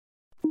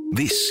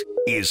This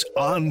is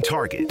On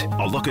Target,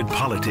 a look at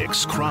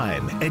politics,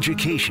 crime,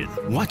 education,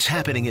 what's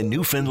happening in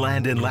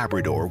Newfoundland and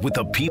Labrador with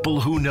the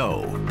people who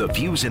know. The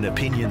views and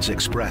opinions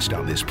expressed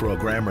on this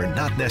program are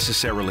not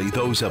necessarily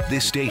those of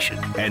this station.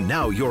 And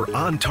now your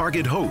On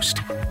Target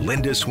host,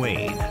 Linda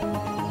Swain.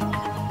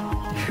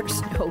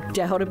 There's no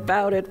doubt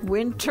about it.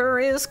 Winter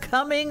is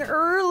coming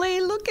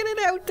early. Look at it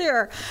out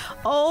there.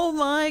 Oh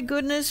my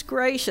goodness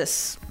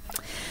gracious.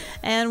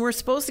 And we're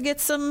supposed to get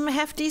some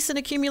half-decent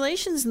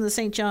accumulations in the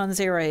St.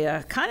 John's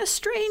area. Kind of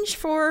strange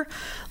for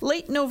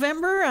late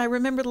November. I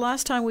remember the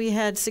last time we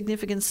had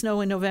significant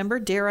snow in November.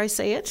 Dare I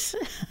say it?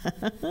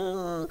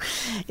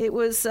 It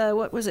was,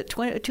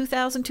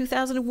 2000,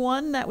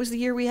 2001? That was the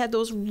year we had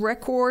those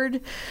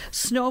record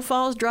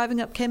snowfalls. Driving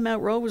up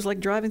Kenmount Road was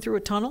like driving through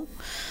a tunnel.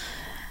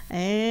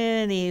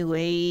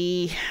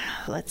 Anyway,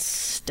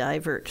 let's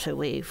divert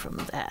away from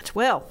that.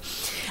 Well,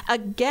 a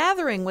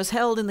gathering was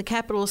held in the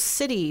capital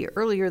city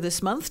earlier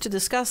this month to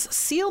discuss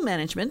seal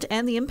management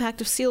and the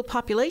impact of seal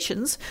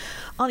populations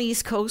on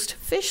East Coast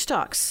fish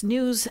stocks.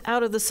 News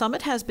out of the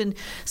summit has been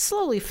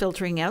slowly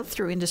filtering out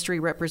through industry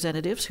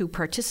representatives who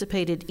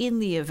participated in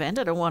the event.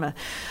 I don't want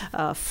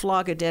to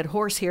flog a dead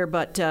horse here,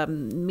 but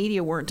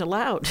media weren't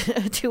allowed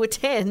to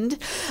attend.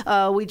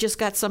 We just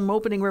got some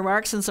opening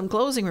remarks and some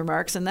closing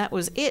remarks, and that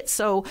was it.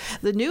 So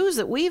the news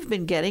that we've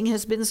been getting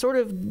has been sort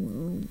of,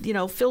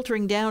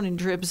 filtering down in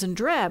dribs and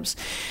drabs.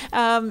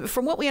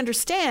 From what we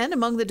understand,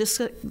 among the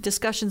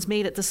discussions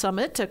made at the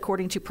summit,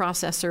 according to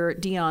processor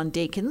Dion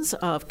Dakins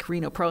of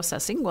Carino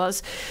Processing,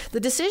 was the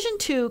decision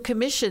to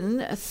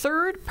commission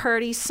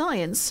third-party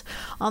science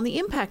on the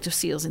impact of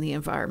seals in the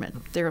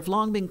environment. There have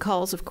long been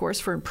calls, of course,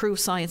 for improved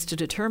science to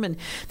determine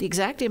the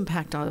exact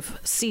impact of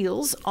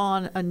seals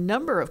on a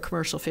number of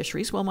commercial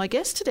fisheries. Well, my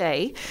guest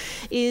today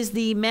is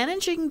the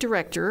managing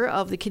director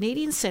of the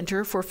Canadian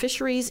Centre for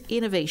Fisheries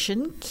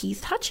Innovation,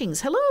 Keith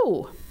Hutchings.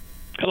 Hello.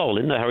 Hello,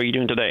 Linda. How are you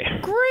doing today?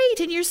 Great.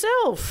 And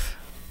yourself?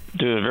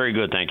 Doing very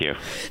good, thank you.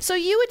 So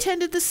you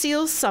attended the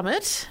SEALS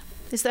Summit.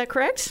 Is that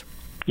correct?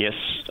 Yes,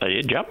 I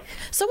did, yep.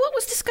 So what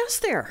was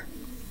discussed there?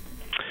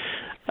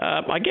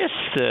 I guess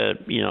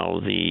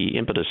the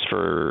impetus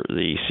for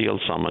the SEAL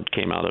Summit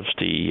came out of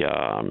the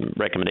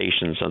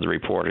recommendations of the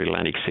report of the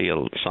Atlantic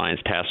Seal Science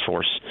Task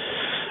Force,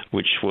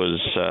 which was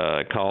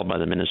called by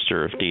the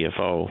Minister of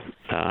DFO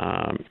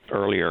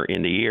earlier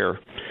in the year,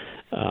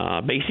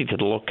 basically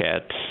to look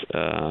at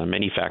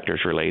many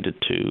factors related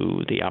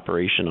to the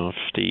operation of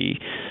the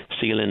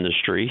seal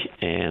industry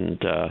and,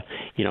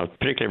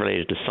 particularly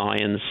related to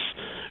science,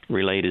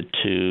 related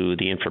to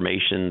the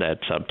information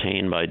that's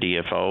obtained by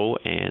DFO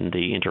and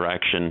the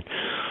interaction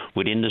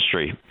with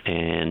industry.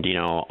 And,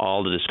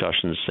 all the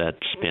discussions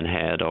that's been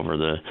had over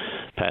the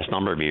past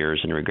number of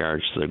years in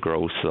regards to the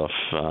growth of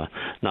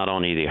not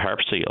only the harp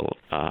seal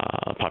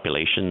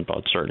population,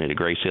 but certainly the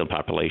grey seal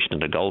population in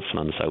the Gulf and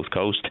on the south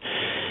coast,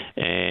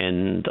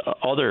 and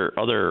other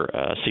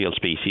seal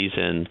species,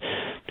 and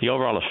the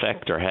overall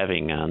effect they're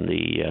having on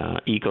the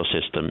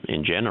ecosystem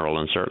in general,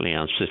 and certainly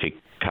on specific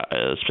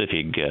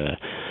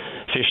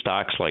fish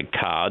stocks like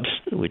cod,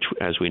 which,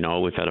 as we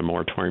know, we've had a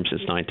moratorium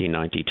since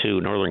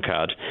 1992, northern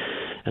cod,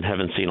 and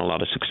haven't seen a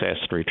lot of success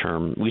in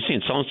return. We've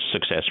seen some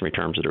success in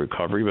terms of the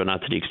recovery, but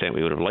not to the extent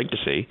we would have liked to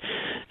see,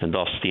 and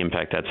thus the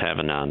impact that's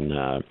having on,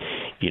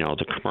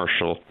 the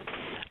commercial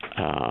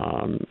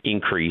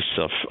increase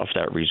of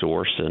that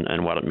resource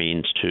and what it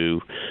means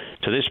to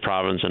this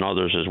province and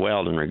others as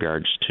well in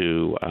regards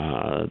to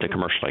the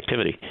commercial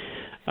activity.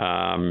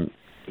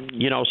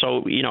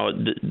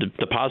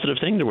 The positive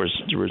thing, there was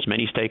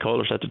many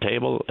stakeholders at the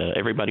table.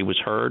 Everybody was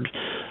heard.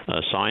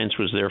 Science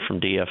was there from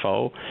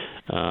DFO,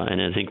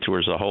 and I think there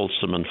was a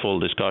wholesome and full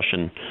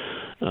discussion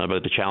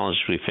about the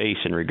challenges we face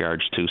in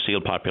regards to seal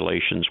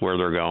populations, where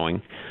they're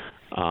going.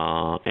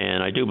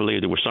 And I do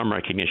believe there was some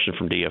recognition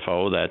from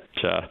DFO that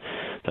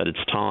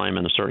it's time,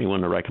 and certainly one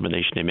of the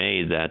recommendations they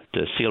made, that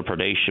seal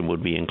predation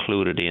would be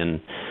included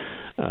in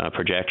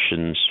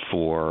projections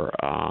for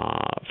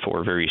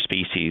various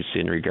species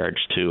in regards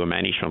to a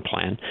management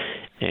plan,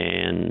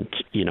 and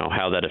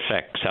how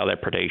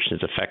that predation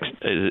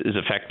is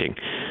affecting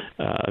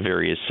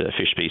various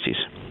fish species.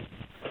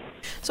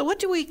 So what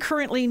do we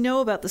currently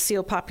know about the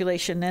seal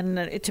population?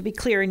 And to be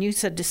clear, and you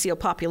said the seal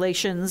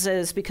populations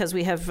is because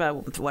we have,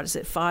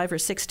 5 or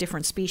 6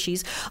 different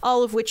species,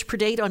 all of which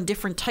predate on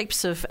different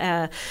types of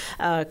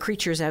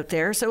creatures out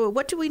there. So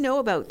what do we know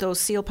about those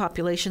seal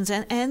populations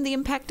and the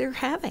impact they're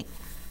having?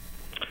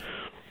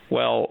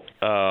 Well,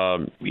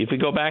 if we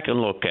go back and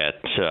look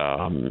at,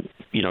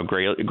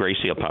 gray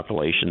seal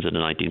populations in the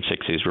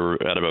 1960s, we were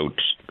at about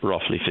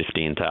roughly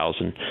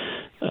 15,000,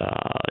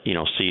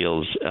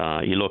 seals.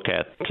 You look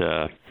at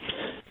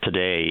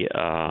today,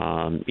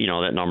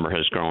 that number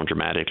has grown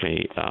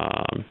dramatically.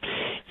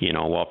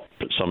 Up,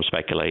 some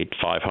speculate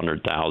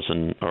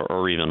 500,000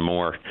 or even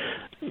more.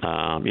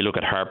 You look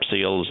at harp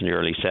seals in the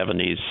early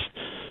 70s,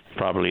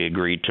 probably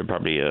agreed to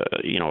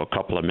a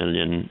couple of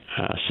million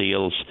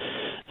seals.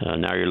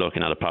 Now you're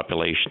looking at a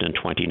population in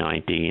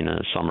 2019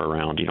 somewhere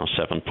around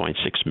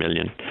 7.6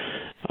 million.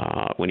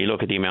 When you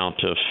look at the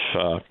amount of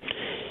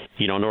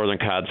northern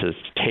cods is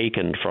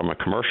taken from a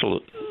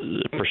commercial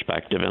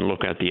perspective and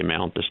look at the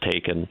amount that's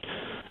taken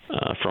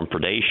from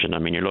predation, I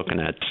mean, you're looking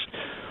at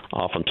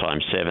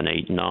oftentimes 7,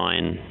 8,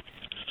 9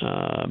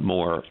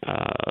 more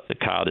the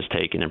cod is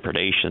taken in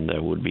predation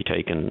that would be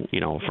taken,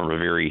 from a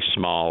very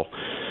small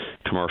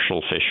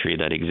commercial fishery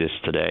that exists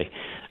today.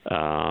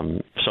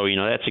 So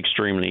that's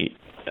extremely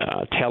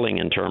telling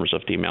in terms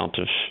of the amount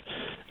of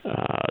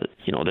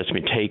that's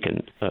been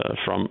taken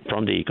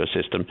from the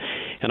ecosystem.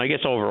 And I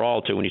guess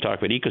overall, too, when you talk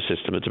about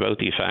ecosystem, it's about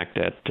the fact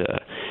that,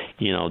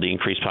 the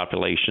increased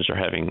populations are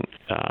having,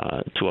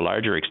 to a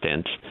larger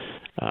extent,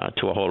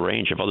 to a whole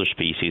range of other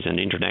species and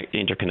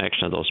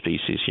interconnection of those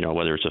species,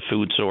 whether it's a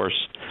food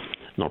source,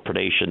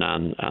 predation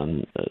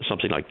on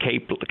something like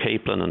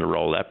capelin and the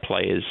role that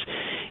plays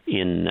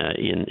in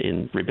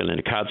rebuilding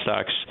the cod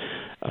stocks,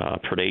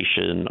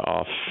 predation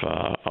of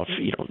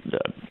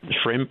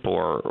shrimp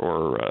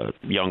or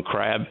young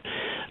crab,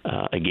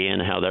 again,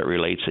 how that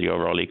relates to the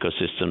overall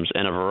ecosystems,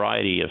 and a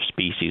variety of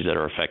species that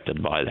are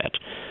affected by that.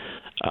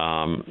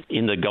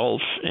 In the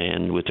Gulf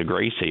and with the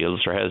gray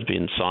seals, there has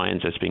been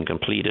science that's been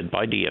completed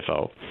by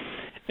DFO,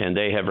 and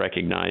they have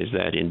recognized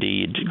that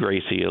indeed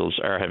gray seals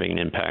are having an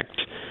impact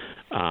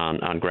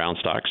on ground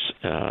stocks,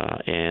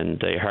 and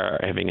they are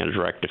having a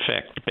direct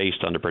effect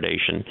based on the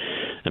predation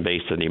and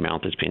based on the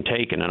amount that's been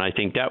taken. And I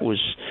think that was,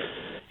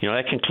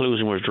 that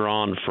conclusion was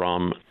drawn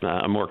from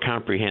a more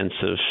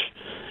comprehensive,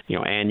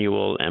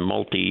 annual and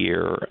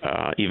multi-year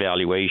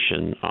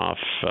evaluation of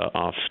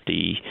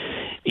the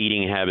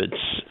eating habits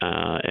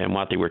and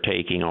what they were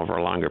taking over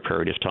a longer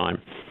period of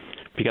time.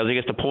 Because I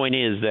guess the point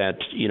is that,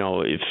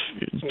 if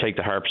you take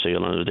the harp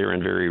seal, and they're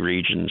in various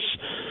regions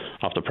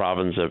of the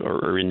province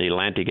or in the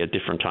Atlantic at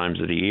different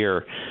times of the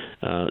year,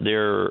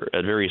 they're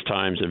at various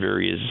times at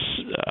various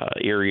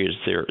areas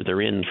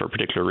they're in for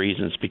particular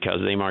reasons because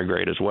they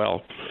migrate as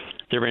well.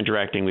 They're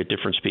interacting with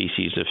different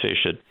species of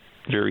fish at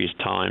various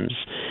times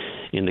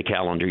in the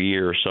calendar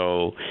year.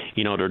 So,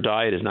 their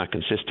diet is not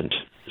consistent.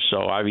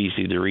 So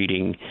obviously they're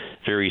eating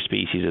various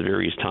species at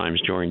various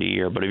times during the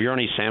year. But if you're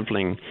only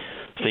sampling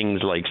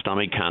things like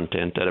stomach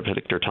content at a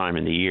particular time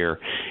in the year,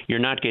 you're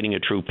not getting a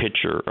true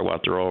picture of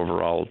what their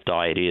overall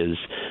diet is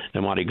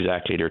and what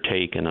exactly they're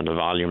taking and the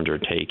volume they're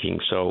taking.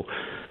 So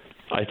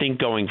I think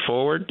going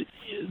forward,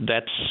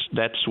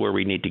 that's where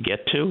we need to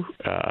get to.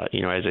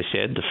 As I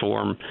said, the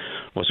forum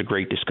was a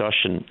great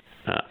discussion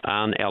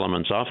on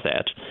elements of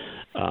that.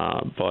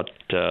 But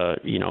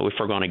if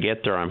we're going to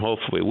get there, I'm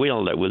hopeful we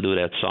will, that we'll do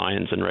that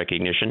science and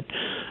recognition.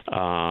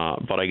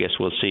 But I guess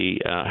we'll see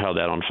how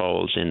that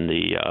unfolds in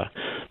the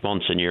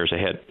months and years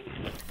ahead.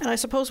 And I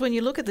suppose when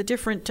you look at the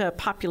different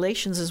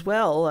populations as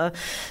well,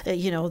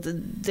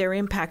 their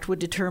impact would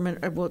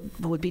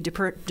be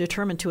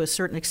determined to a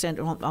certain extent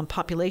on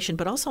population,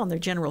 but also on their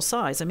general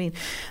size. I mean,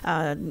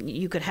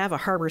 you could have a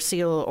harbor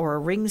seal or a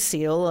ring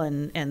seal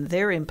and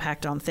their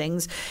impact on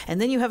things, and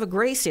then you have a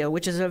gray seal,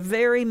 which is a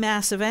very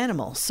massive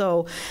animal.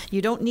 So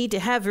you don't need to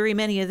have very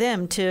many of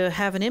them to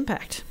have an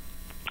impact.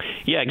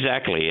 Yeah,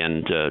 exactly,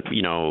 and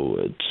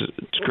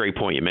it's a great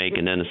point you make,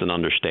 and then it's an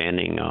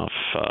understanding of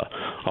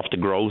the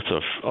growth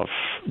of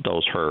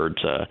those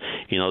herds.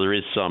 There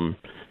is some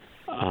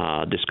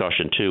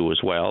discussion too as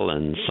well,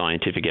 and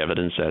scientific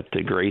evidence that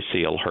the gray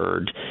seal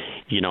herd,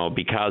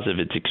 because of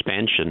its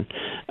expansion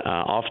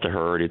off the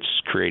herd, it's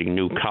creating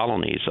new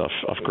colonies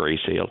of gray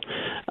seal.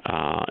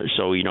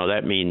 So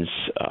that means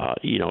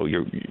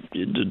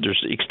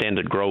there's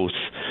extended growth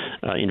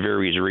in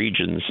various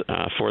regions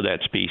for that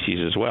species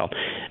as well.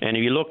 And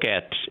if you look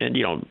at,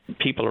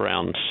 people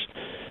around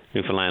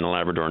Newfoundland and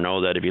Labrador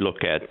know that if you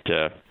look at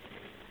the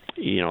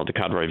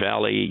Codroy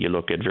Valley, you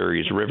look at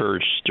various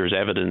rivers, there's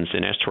evidence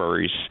in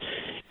estuaries,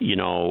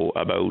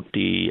 about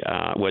the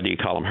whether you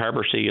call them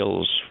harbor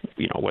seals,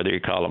 whether you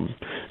call them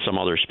some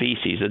other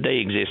species, that they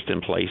exist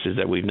in places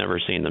that we've never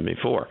seen them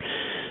before.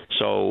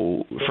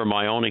 So from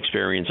my own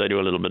experience, I do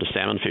a little bit of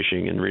salmon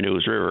fishing in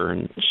Renews River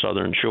and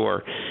Southern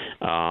Shore.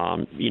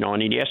 And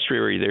in the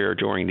estuary there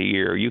during the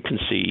year, you can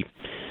see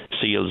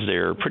seals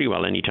there pretty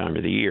well any time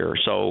of the year.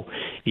 So,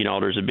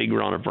 there's a big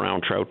run of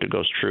brown trout that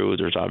goes through.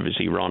 There's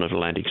obviously a run of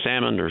Atlantic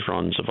salmon. There's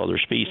runs of other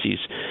species.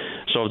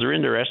 So if they're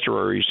in their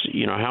estuaries,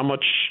 how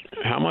much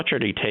are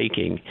they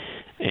taking?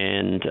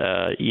 And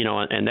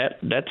and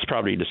that's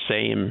probably the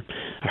same.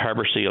 A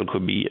harbor seal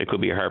could be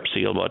a harp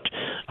seal, but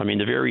I mean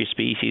the various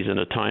species and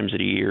the times of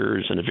the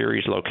years and the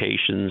various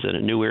locations and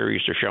the new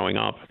areas they're showing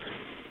up.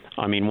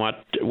 I mean,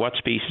 what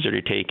species are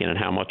they taking and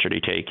how much are they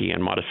taking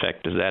and what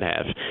effect does that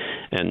have?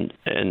 And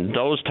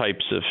those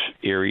types of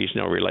areas,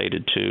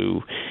 related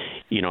to,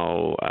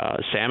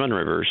 salmon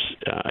rivers,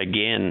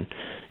 again,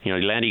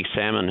 Atlantic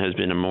salmon has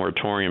been a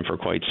moratorium for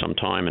quite some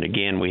time. And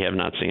again, we have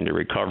not seen the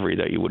recovery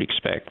that you would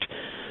expect.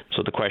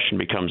 So the question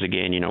becomes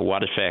again,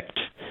 what effect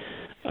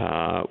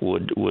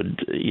would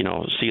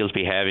seals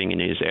be having in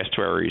these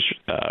estuaries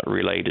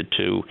related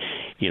to,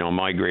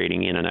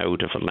 migrating in and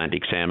out of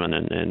Atlantic salmon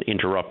and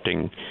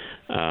interrupting,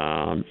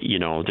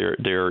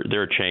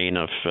 their chain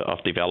of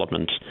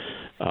development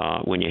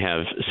when you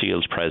have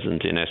seals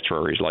present in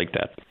estuaries like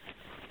that.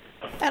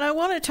 And I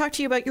want to talk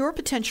to you about your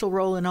potential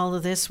role in all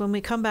of this when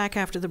we come back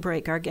after the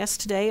break. Our guest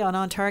today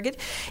on Target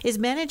is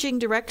Managing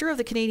Director of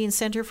the Canadian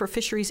Centre for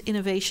Fisheries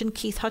Innovation,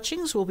 Keith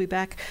Hutchings. We'll be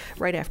back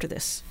right after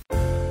this.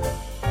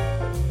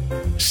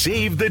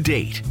 Save the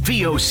date.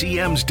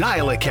 VOCM's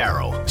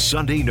Dial-A-Carol,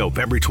 Sunday,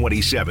 November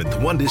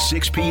 27th, 1 to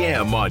 6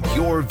 p.m. on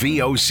your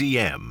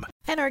VOCM.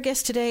 And our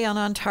guest today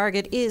on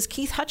Target is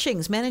Keith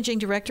Hutchings, Managing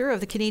Director of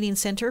the Canadian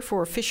Centre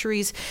for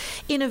Fisheries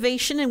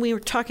Innovation. And we were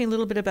talking a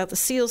little bit about the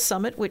SEALS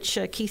Summit, which,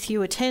 Keith,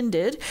 you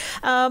attended.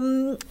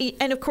 And,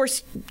 of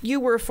course, you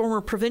were a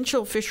former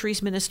provincial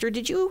fisheries minister.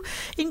 Did you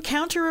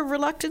encounter a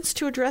reluctance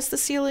to address the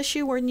seal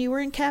issue when you were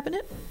in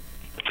Cabinet?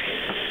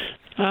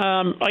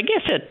 I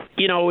guess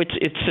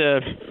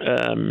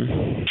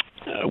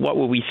what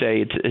would we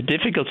say? It's a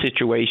difficult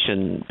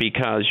situation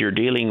because you're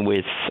dealing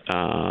with,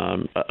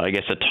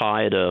 a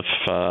tide of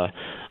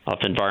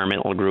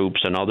environmental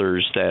groups and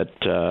others that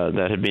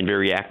have been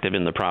very active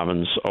in the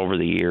province over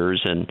the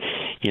years, and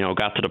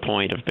got to the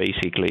point of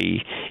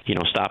basically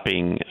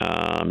stopping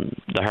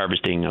the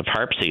harvesting of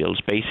harp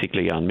seals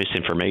basically on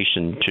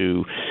misinformation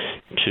to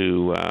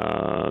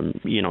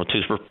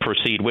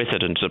proceed with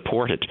it and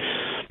support it.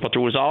 But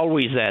there was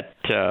always that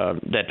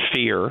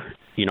fear,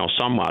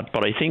 somewhat.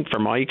 But I think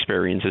from my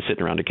experience of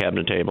sitting around the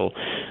cabinet table,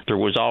 there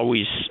was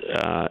always,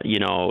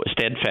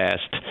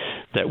 steadfast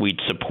that we'd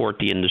support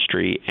the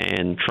industry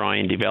and try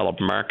and develop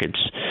markets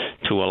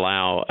to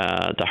allow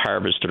the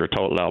harvest or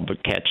total allowable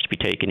catch to be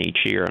taken each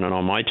year. And I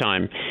know my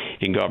time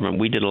in government,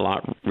 we did a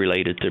lot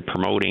related to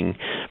promoting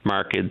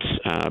markets,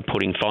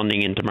 putting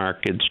funding into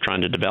markets,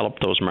 trying to develop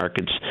those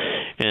markets.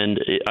 And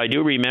I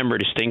do remember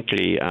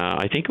distinctly,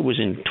 I think it was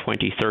in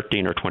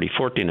 2013 or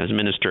 2014 as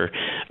minister,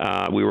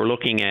 we were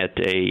looking at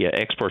a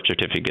export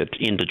certificate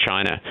into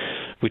China,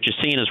 which is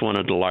seen as one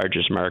of the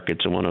largest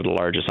markets and one of the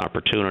largest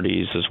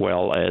opportunities, as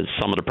well as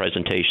some of the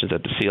presentations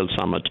at the SEAL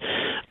Summit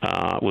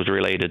was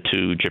related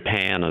to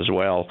Japan as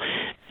well.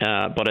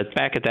 But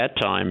back at that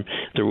time,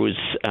 there was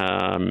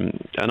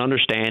an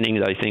understanding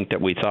that I think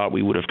that we thought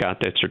we would have got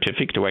that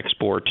certificate to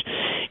export,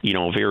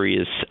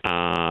 various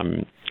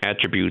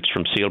attributes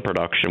from seal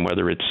production,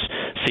 whether it's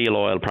seal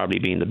oil probably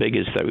being the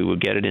biggest, that we would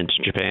get it into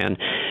Japan.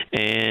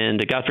 And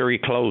it got very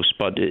close,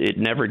 but it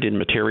never did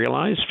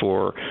materialize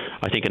for,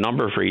 I think, a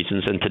number of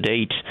reasons. And to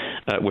date,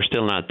 we're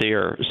still not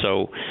there.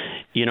 So,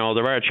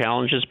 there are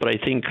challenges, but I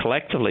think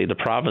collectively the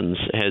province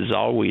has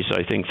always,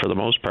 I think, for the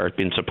most part,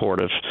 been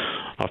supportive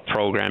of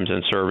programs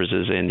and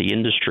services in the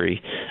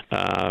industry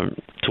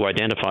to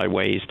identify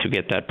ways to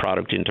get that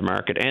product into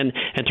market and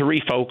to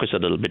refocus a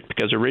little bit,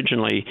 because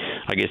originally,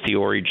 I guess the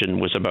origin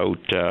was about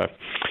the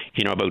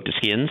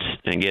skins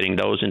and getting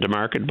those into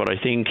market. But I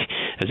think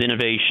as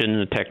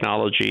innovation,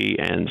 technology,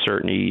 and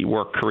certainly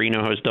work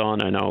Carino has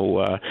done, I know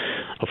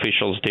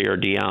officials there,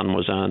 Dion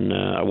was on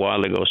a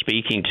while ago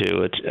speaking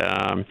to it,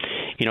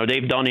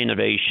 they've done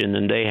innovation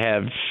and they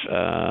have,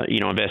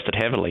 invested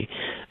heavily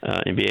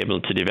in being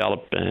able to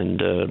develop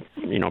and,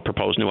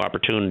 propose new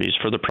opportunities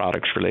for the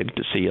products related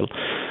to seal.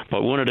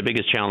 But one of the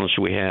biggest challenges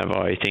we have,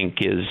 I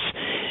think, is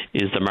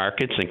the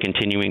markets, and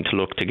continuing to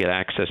look to get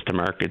access to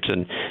markets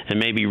and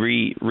maybe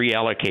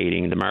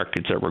reallocating the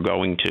markets that we're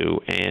going to.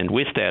 And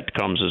with that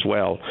comes as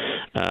well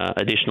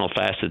additional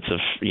facets of,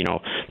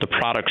 the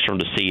products from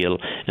the seal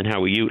and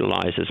how we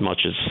utilize as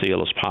much as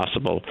seal as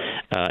possible.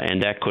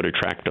 And that could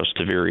attract us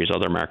to various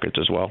other markets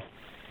as well.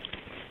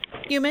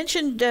 You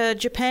mentioned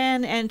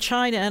Japan and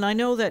China, and I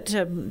know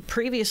that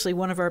previously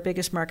one of our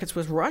biggest markets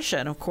was Russia,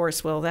 and of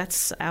course, well,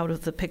 that's out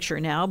of the picture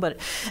now, but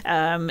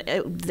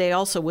they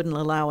also wouldn't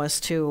allow us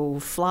to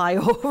fly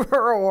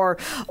over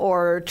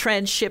or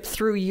transship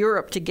through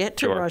Europe to get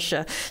to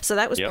Russia. So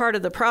that was part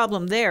of the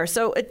problem there.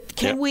 So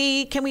can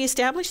we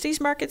establish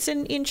these markets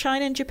in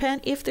China and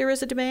Japan if there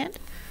is a demand?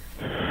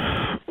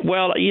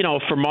 Well,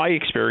 from my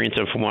experience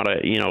and from what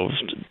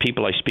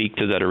people I speak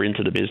to that are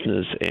into the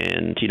business,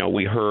 and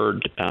we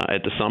heard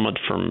at the summit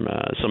from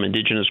some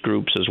indigenous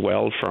groups as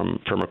well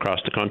from across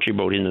the country,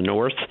 both in the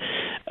north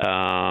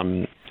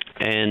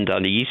and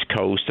on the East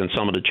Coast, and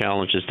some of the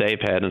challenges they've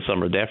had and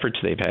some of the efforts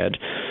they've had.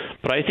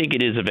 But I think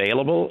it is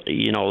available.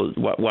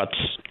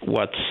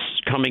 What's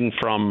coming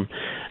from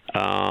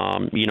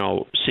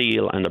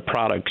seal and the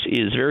products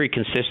is very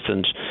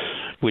consistent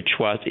with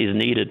what is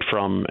needed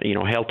from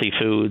healthy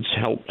foods,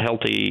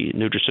 healthy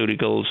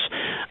nutraceuticals,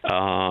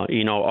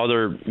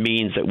 other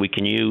means that we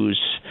can use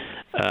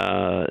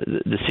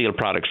the seal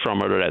products from,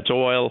 whether that's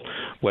oil,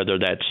 whether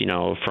that's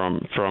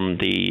from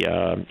the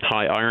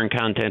high iron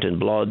content in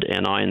blood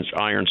and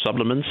iron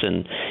supplements,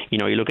 and you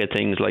look at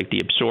things like the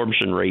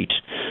absorption rate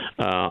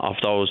of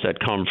those that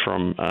come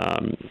from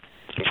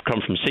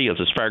come from seals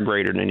is far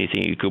greater than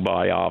anything you could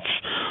buy off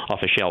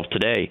a shelf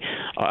today.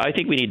 I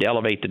think we need to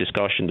elevate the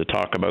discussion to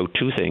talk about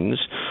two things.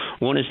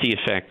 One is the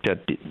effect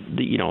that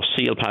the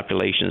seal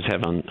populations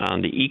have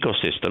on the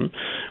ecosystem,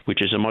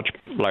 which is a much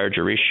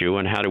larger issue,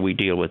 and how do we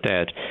deal with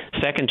that?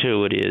 Second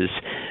to it is,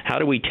 how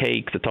do we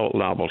take the total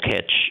allowable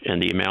catch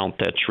and the amount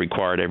that's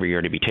required every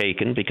year to be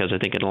taken? Because I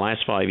think in the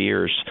last 5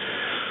 years,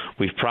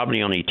 we've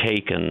probably only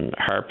taken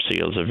harp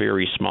seals, a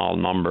very small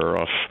number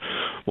of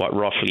what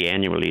roughly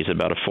annually is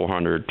about a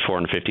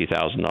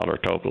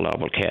 $450,000 total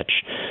allowable catch.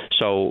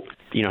 So,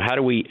 how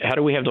do we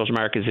have those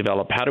markets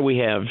develop? How do we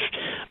have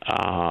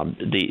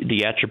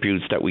the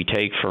attributes that we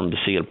take from the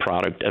seal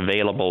product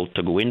available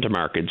to go into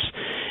markets,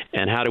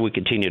 and how do we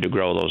continue to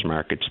grow those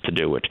markets to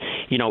do it?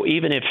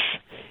 Even if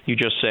you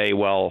just say,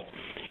 well,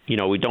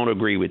 we don't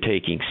agree with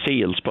taking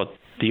seals, but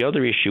the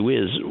other issue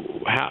is,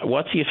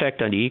 what's the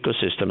effect on the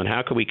ecosystem, and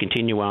how can we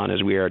continue on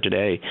as we are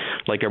today?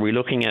 Like, are we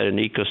looking at an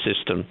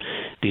ecosystem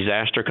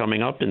disaster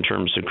coming up in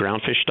terms of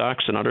groundfish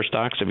stocks and other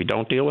stocks if we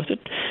don't deal with it?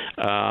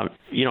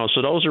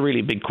 So those are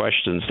really big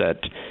questions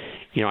that,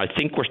 I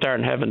think we're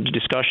starting having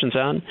discussions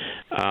on.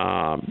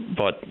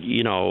 But,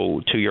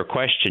 to your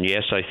question,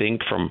 yes, I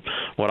think from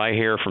what I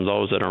hear from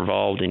those that are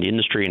involved in the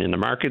industry and in the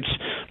markets,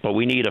 but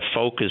we need a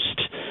focused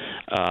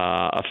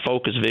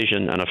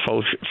vision and a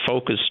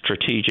focused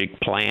strategic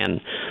plan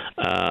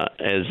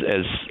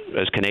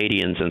as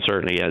Canadians, and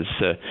certainly as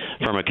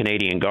from a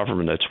Canadian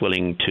government that's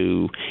willing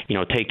to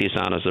take this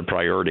on as a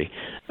priority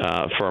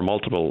for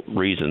multiple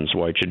reasons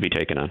why it should be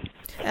taken on.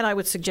 And I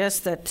would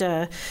suggest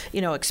that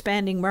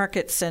expanding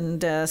markets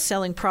and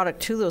selling product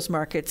to those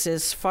markets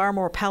is far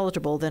more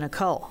palatable than a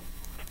cull.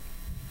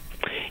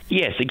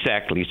 Yes,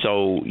 exactly.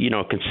 So,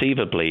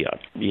 conceivably,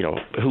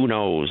 who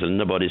knows?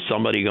 But is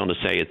somebody going to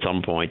say at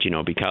some point,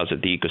 because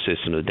of the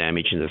ecosystem, the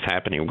damage that's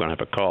happening, we're going to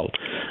have a cull?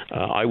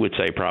 I would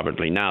say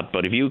probably not.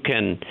 But if you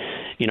can,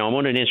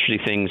 one of the interesting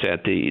things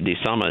at the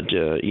summit,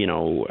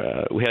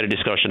 we had a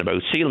discussion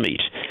about seal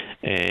meat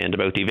and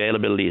about the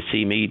availability of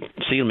seal meat,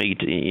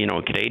 in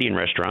Canadian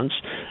restaurants.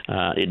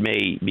 It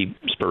may be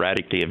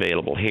sporadically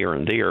available here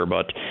and there,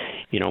 but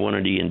one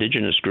of the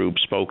indigenous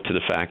groups spoke to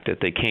the fact that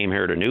they came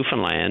here to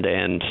Newfoundland,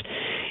 and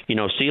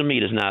seal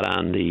meat is not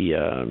on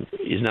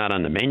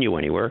the menu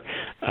anywhere.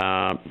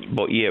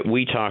 But yet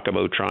we talk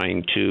about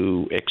trying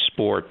to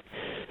export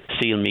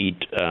seal meat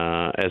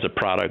as a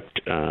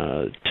product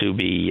to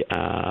be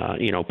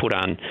put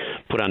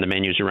on the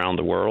menus around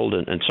the world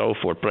and so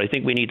forth. But I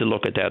think we need to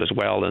look at that as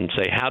well and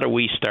say, how do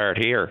we start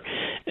here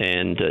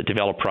and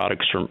develop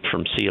products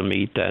from seal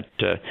meat that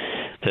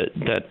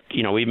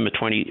even the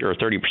 20 or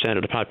 30%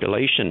 of the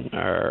population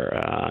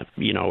are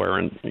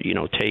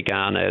take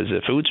on as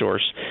a food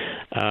source.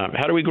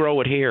 How do we grow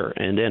it here,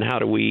 and then how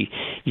do we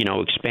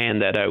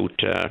expand that out?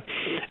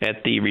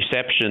 At the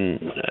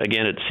reception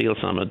again at Seal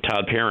Summit,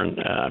 Todd Perrin,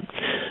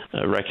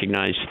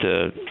 recognized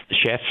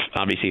chef,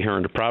 obviously here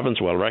in the province,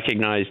 well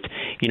recognized.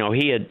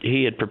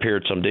 He had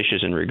prepared some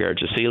dishes in regards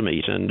to seal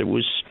meat, and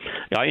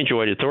I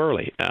enjoyed it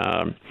thoroughly.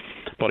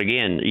 But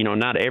again,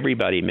 not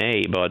everybody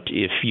may. But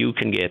if you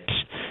can get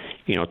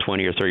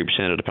 20 or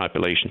 30% of the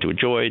population to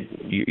enjoy it,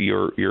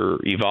 you're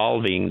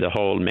evolving the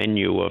whole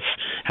menu of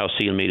how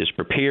seal meat is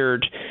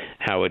prepared,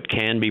 how it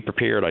can be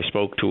prepared. I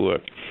spoke to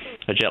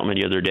a gentleman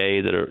the other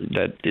day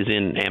that is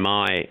in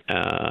MI.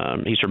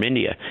 He's from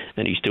India,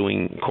 and he's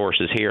doing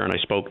courses here, and I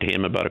spoke to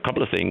him about a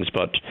couple of things.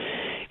 But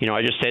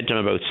I just said to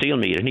him about seal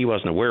meat, and he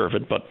wasn't aware of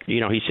it. But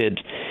he said,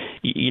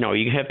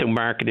 you have to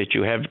market it.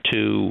 You have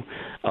to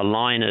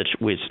align it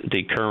with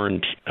the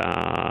current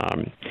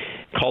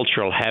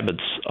cultural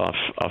habits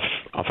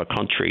of a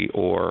country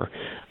or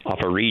of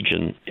a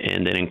region,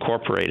 and then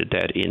incorporated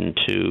that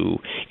into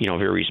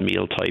various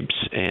meal types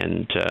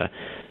and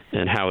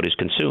how it is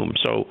consumed.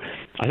 So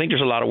I think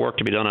there's a lot of work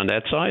to be done on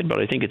that side,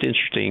 but I think it's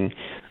interesting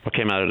what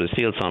came out of the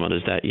Seal Summit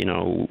is that,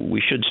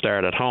 we should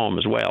start at home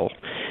as well,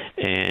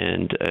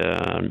 and,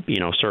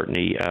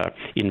 certainly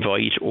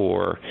invite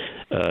or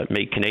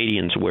make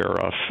Canadians aware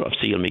of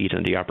seal meat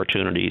and the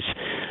opportunities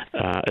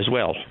as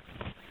well.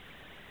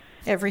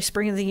 Every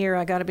spring of the year,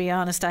 I got to be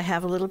honest, I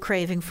have a little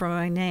craving for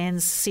my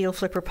Nan's seal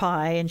flipper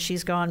pie, and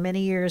she's gone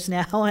many years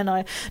now, and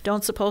I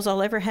don't suppose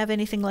I'll ever have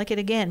anything like it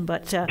again.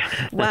 But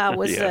wow,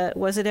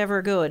 was it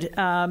ever good?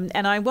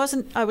 And I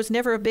was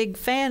never a big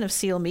fan of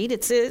seal meat.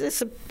 It's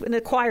an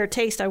acquired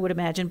taste, I would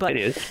imagine. But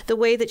the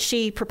way that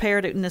she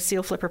prepared it in the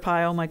seal flipper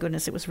pie, oh my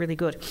goodness, it was really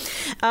good.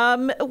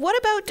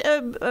 What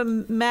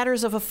about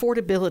matters of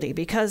affordability?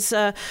 Because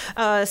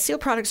seal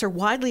products are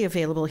widely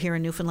available here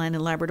in Newfoundland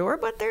and Labrador,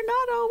 but they're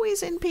not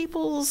always in people's,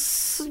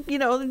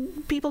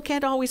 people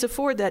can't always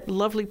afford that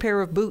lovely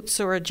pair of boots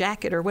or a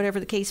jacket or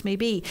whatever the case may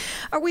be.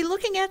 Are we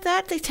looking at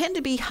that? They tend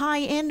to be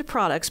high-end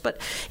products,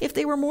 but if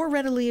they were more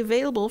readily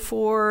available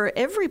for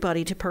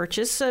everybody to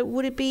purchase,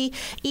 would it be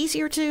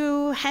easier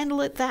to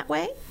handle it that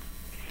way?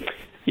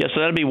 Yeah,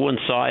 so that'd be one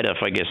side of,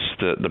 I guess,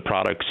 the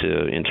products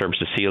in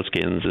terms of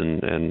sealskins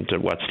and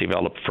what's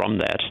developed from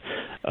that.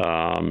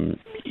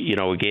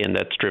 Again,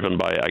 that's driven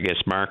by, I guess,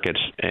 market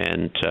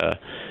and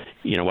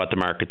what the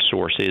market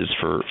source is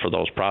for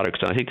those products.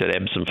 And I think that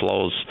ebbs and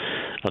flows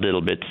a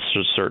little bit,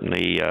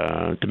 certainly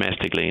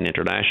domestically and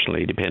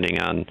internationally, depending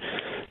on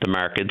the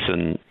markets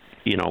and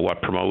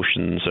what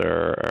promotions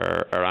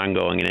are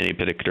ongoing at any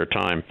particular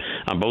time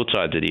on both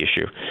sides of the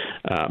issue.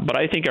 But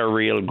I think our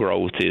real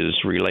growth is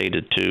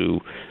related to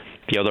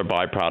the other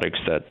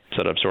byproducts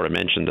that I've sort of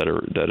mentioned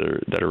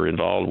that are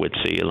involved with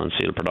seal and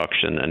seal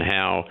production, and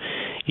how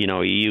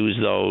you use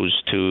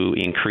those to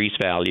increase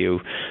value,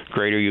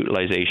 greater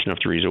utilization of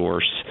the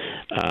resource,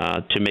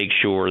 to make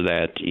sure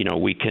that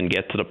we can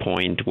get to the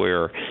point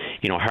where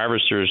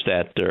harvesters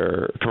that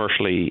are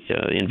commercially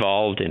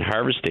involved in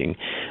harvesting,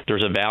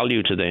 there's a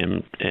value to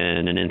them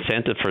and an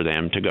incentive for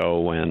them to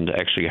go and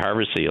actually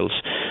harvest seals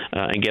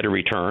and get a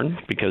return,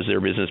 because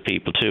they're business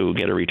people too,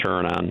 get a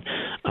return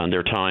on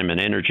their time and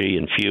energy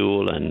and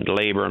fuel and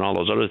labor and all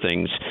those other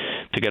things,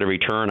 to get a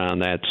return on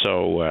that.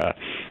 So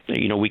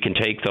we can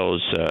take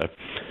those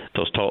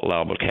total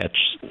allowable catch,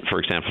 for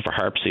example, for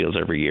harp seals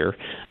every year,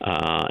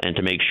 and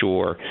to make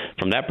sure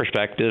from that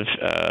perspective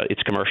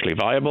it's commercially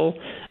viable,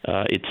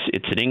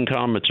 it's an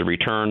income, it's a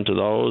return to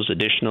those,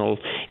 additional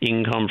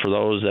income for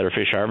those that are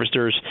fish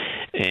harvesters,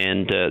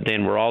 and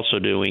then we're also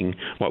doing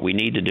what we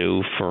need to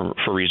do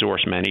for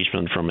resource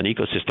management from an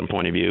ecosystem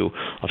point of view,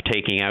 of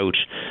taking out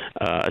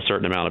a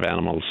certain amount of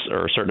animals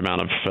or a certain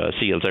amount of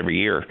seals every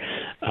year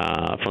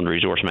from the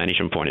resource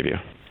management point of view.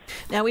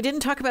 Now, we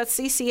didn't talk about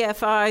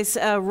CCFI's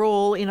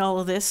role in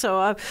all of this,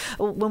 so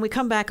when we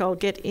come back, I'll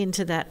get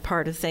into that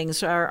part of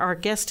things. Our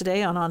guest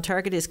today on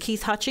Target is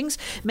Keith Hutchings,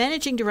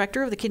 Managing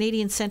Director of the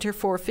Canadian Centre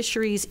for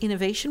Fisheries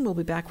Innovation. We'll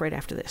be back right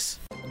after this.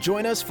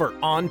 Join us for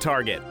On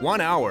Target,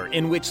 1 hour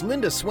in which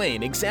Linda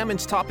Swain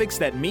examines topics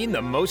that mean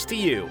the most to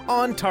you.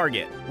 On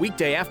Target,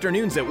 weekday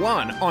afternoons at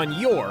 1 on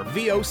your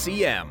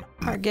VOCM.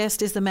 Our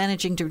guest is the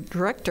Managing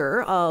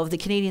Director of the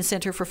Canadian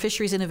Centre for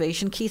Fisheries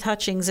Innovation, Keith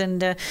Hutchings.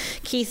 And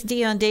Keith,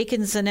 Dion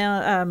Dakins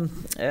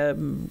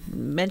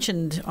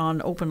mentioned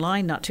on Open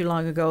Line not too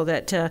long ago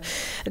that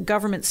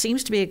government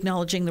seems to be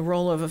acknowledging the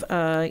role of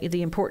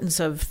the importance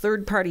of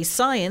third-party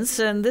science.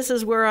 And this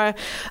is where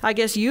I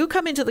guess you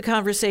come into the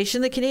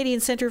conversation. The Canadian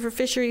Centre for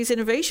Fisheries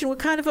Innovation, what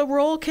kind of a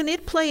role can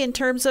it play in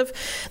terms of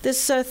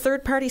this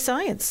third-party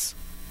science?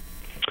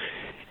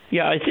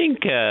 Yeah, I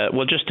think, I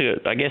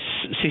guess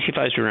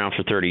CCFI's been around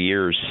for 30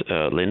 years,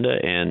 Linda,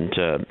 and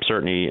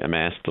certainly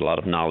amassed a lot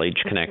of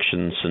knowledge,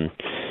 connections, and,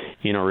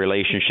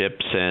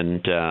 relationships,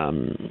 and,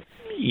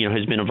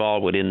 has been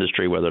involved with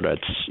industry, whether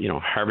that's,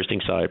 harvesting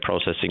side,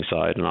 processing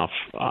side, and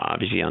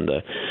obviously on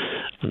the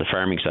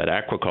farming side,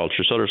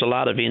 aquaculture. So there's a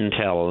lot of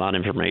intel, a lot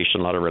of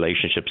information, a lot of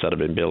relationships that have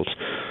been built.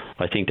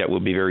 I think that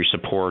would be very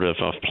supportive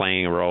of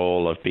playing a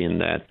role, of being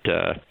that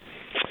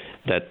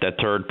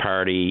third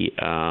party,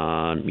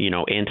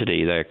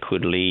 entity that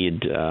could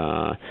lead,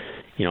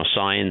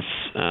 science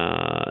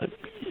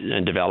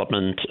and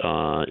development.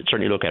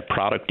 Certainly look at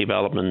product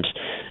development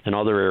and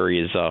other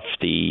areas of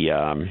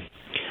the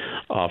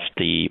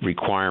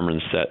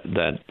requirements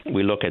that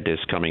we look at this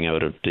coming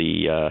out of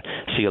the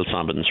Seal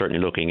Summit, and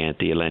certainly looking at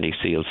the Atlantic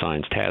Seal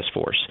Science Task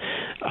Force.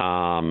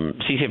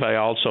 CCFI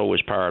also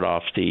was part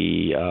of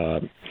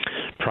the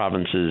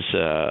province's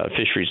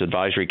Fisheries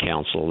Advisory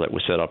Council that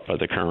was set up by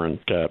the current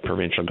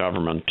provincial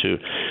government to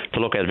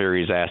look at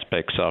various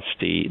aspects of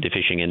the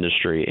fishing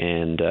industry,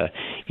 and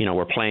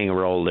we're playing a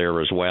role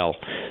there as well.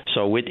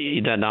 So with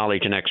that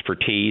knowledge and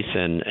expertise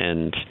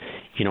and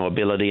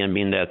ability and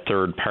being that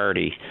third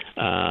party,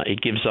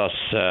 it gives us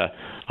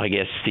I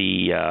guess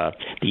the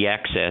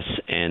access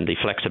and the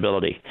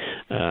flexibility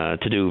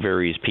to do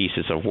various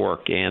pieces of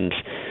work. And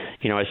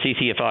at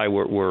CCFI,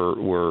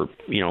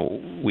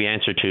 we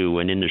answer to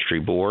an industry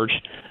board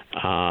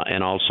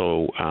and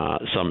also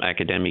some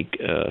academic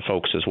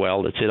folks as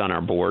well that sit on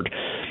our board.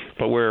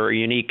 But we're a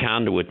unique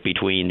conduit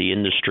between the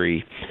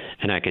industry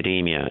and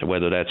academia,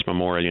 whether that's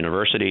Memorial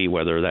University,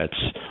 whether that's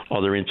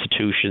other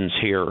institutions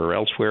here or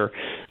elsewhere,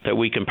 that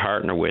we can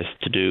partner with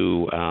to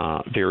do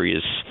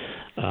various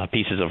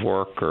pieces of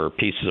work or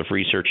pieces of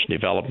research and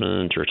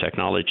development or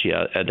technology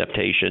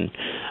adaptation,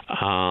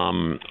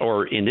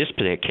 or in this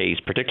case,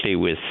 particularly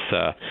with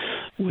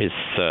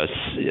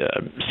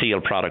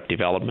seal product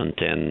development.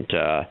 And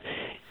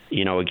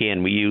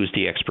again, we use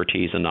the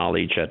expertise and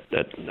knowledge at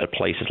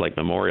places like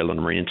Memorial and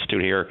Marine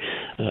Institute here.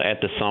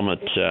 At the summit,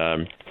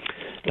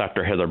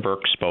 Dr. Heather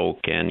Burke spoke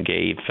and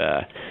gave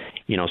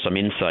some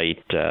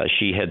insight.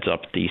 She heads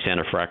up the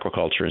Center for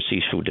Aquaculture and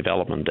Seafood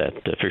Development at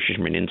the Fisheries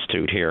Marine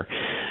Institute here.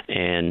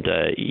 And,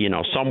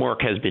 some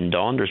work has been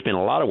done. There's been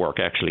a lot of work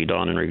actually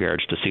done in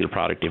regards to seal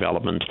product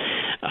development,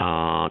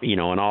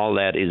 and all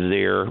that is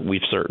there.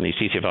 We've certainly,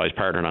 CCFI has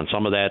partnered on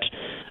some of that.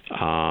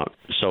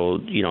 So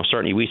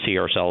certainly we see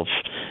ourselves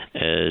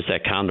as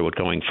that conduit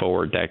going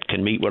forward that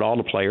can meet with all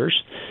the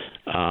players,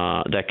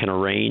 that can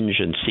arrange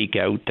and seek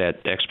out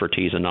that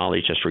expertise and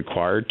knowledge that's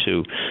required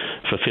to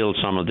fulfill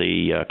some of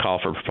the call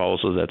for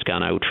proposals that's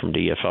gone out from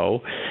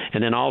DFO,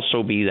 and then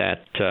also be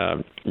that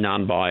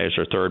non-biased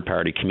or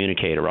third-party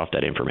communicator of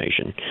that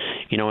information.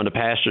 In the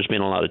past, there's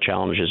been a lot of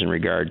challenges in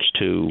regards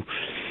to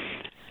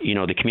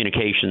the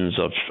communications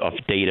of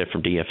data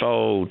from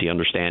DFO, the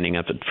understanding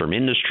of it from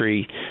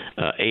industry,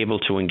 able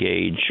to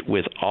engage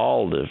with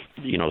all the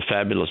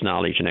fabulous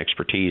knowledge and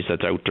expertise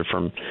that's out there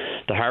from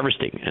the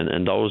harvesting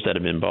and those that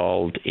have been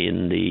involved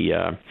in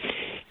the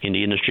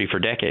industry for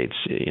decades.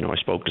 I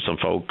spoke to some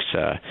folks,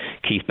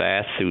 Keith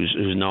Bath, who's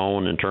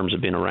known in terms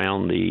of being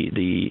around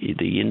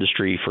the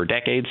industry for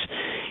decades.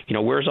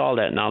 Where's all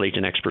that knowledge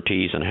and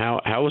expertise, and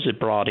how is it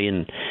brought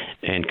in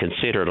and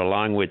considered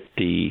along with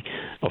the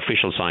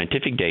official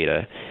scientific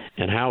data,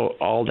 and how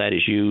all that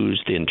is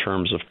used in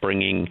terms of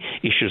bringing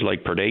issues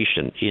like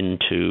predation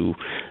into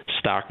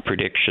stock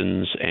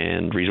predictions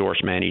and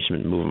resource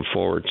management moving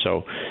forward.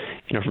 So,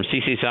 from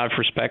CCSI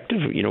perspective,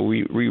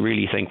 we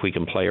really think we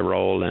can play a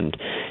role, and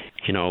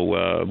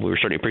we're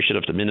certainly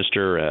appreciative of the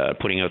minister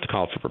putting out the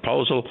call for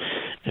proposal,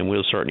 and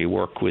we'll certainly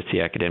work with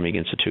the academic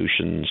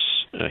institutions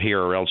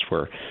here or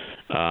elsewhere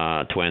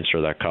to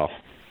answer that call.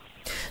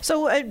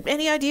 So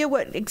any idea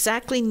what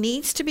exactly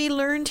needs to be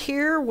learned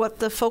here, what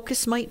the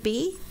focus might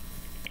be?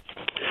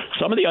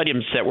 Some of the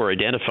items that were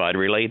identified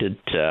related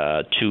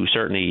to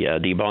certainly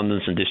the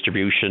abundance and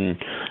distribution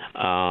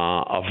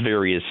of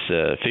various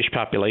fish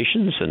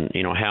populations, and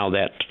how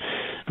that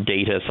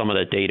data, some of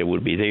that data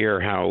would be there,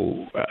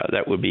 how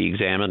that would be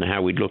examined, and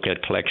how we'd look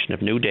at collection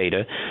of new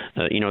data.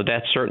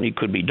 That certainly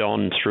could be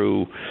done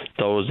through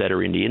those that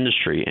are in the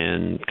industry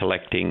and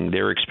collecting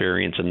their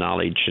experience and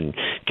knowledge and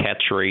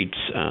catch rates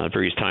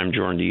various times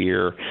during the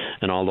year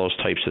and all those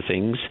types of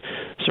things.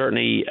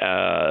 Certainly,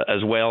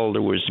 as well,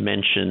 there was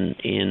mention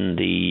in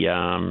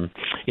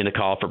the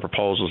call for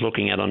proposals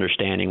looking at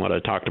understanding what I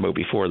talked about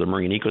before, the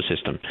marine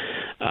ecosystem,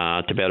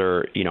 to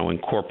better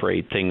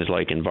incorporate things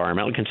like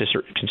environmental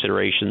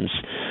considerations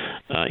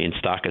in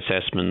stock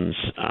assessments.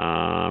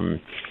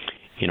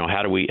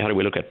 How do we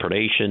look at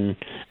predation,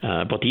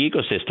 but the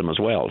ecosystem as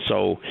well.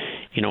 So,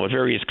 with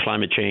various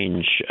climate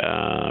change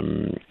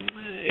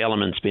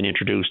elements being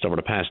introduced over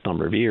the past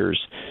number of years,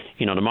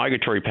 the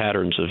migratory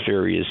patterns of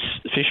various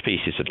fish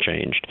species have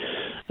changed.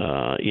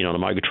 The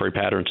migratory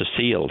patterns of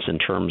seals in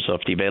terms of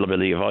the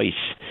availability of ice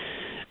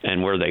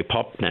and where they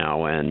pup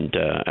now and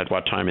at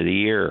what time of the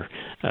year.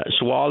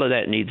 So all of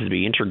that needs to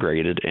be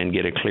integrated and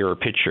get a clearer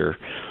picture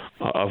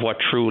of what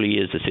truly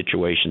is the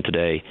situation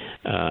today.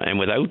 And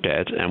without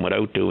that, and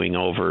without doing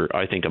over,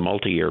 I think, a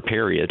multi-year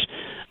period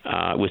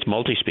with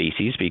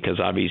multi-species, because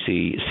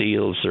obviously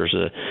seals,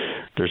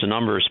 there's a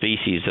number of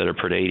species that are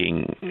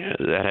predating,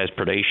 that has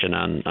predation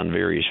on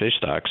various fish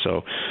stocks.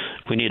 So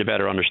we need a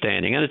better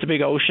understanding. And it's a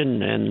big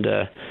ocean, and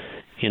a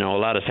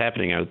lot is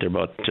happening out there,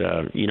 but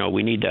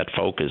we need that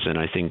focus. And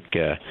I think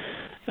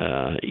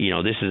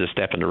this is a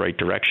step in the right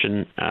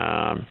direction.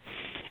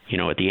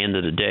 At the end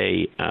of the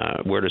day,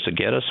 where does it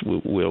get us?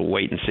 We'll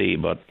wait and see,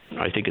 but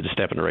I think it's a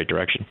step in the right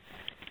direction.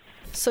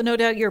 So no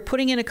doubt you're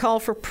putting in a call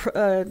for,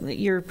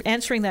 you're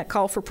answering that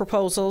call for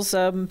proposals.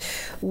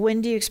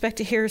 When do you expect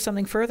to hear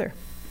something further?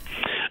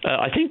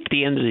 I think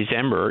the end of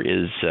December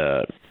is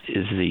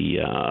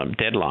the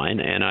deadline,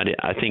 and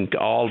I think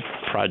all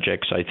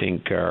projects, I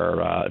think,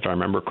 are, if I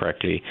remember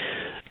correctly,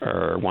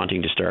 are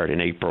wanting to start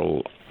in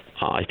April,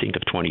 I think,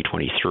 of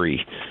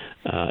 2023.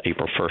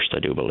 April 1st, I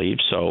do believe.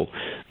 So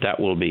that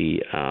will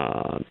be,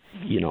 a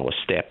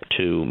step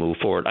to move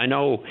forward. I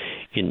know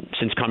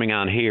since coming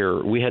on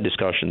here, we had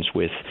discussions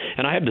with,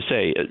 and I have to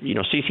say,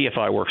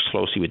 CCFI works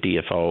closely with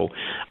DFO.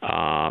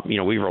 We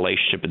have a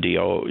relationship with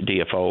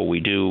DFO. We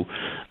do,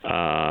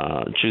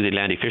 through the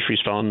Atlantic Fisheries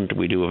Fund,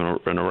 we do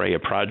an array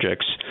of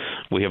projects.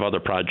 We have other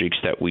projects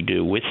that we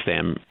do with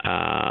them,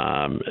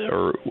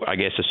 or I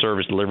guess a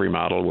service delivery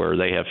model where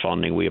they have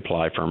funding, we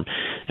apply from,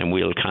 and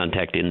we'll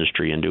contact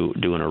industry and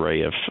do an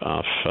array of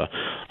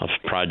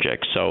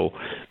projects. So,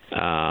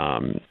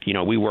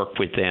 we work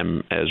with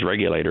them as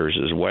regulators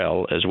as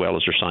well as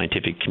their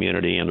scientific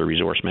community and the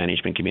resource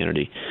management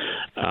community.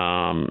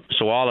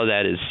 So all of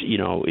that is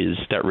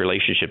that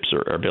relationships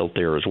are built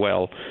there as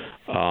well.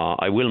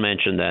 I will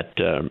mention that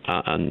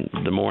on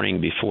the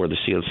morning before the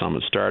SEAL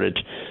Summit started,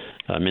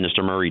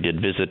 Minister Murray did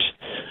visit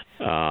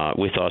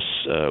with us,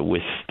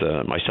 with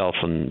myself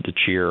and the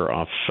chair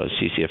of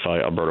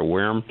CCFI, Alberta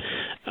Werm,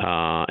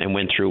 and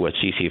went through what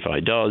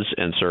CCFI does,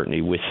 and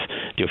certainly with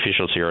the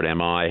officials here at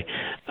MI,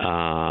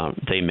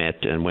 they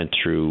met and went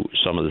through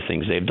some of the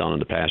things they've done in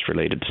the past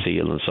related to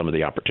SEAL and some of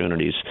the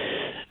opportunities,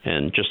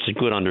 and just a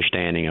good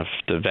understanding of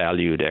the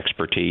valued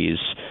expertise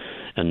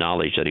and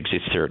knowledge that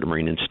exists here at the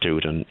Marine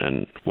Institute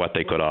and what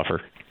they could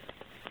offer.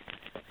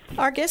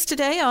 Our guest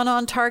today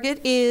on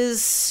Target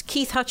is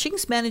Keith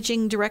Hutchings,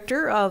 Managing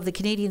Director of the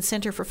Canadian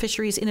Centre for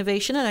Fisheries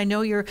Innovation. And I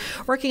know you're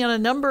working on a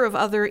number of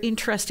other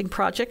interesting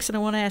projects, and I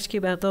want to ask you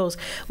about those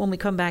when we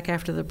come back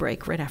after the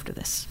break, right after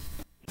this.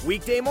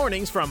 Weekday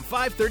mornings from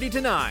 5:30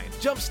 to 9.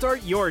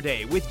 Jumpstart your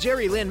day with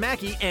Jerry Lynn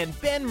Mackey and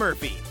Ben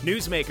Murphy.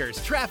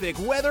 Newsmakers, traffic,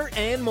 weather,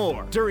 and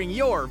more during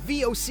your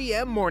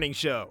VOCM morning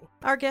show.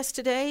 Our guest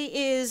today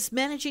is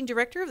Managing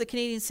Director of the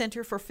Canadian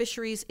Centre for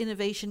Fisheries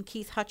Innovation,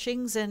 Keith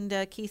Hutchings. And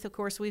Keith, of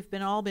course, we've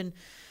all been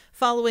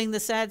following the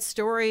sad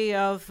story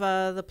of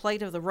the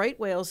plight of the right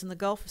whales in the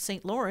Gulf of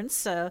St.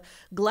 Lawrence.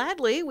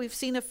 Gladly, we've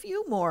seen a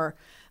few more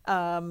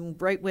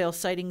right whale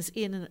sightings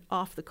in and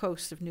off the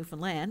coast of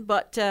Newfoundland.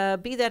 But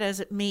be that as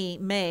it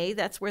may,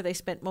 that's where they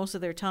spent most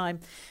of their time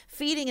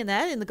feeding in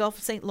the Gulf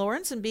of St.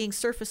 Lawrence, and being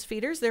surface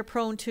feeders. They're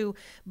prone to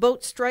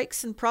boat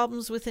strikes and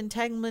problems with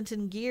entanglement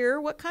and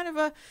gear. What kind of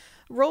a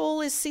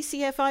role is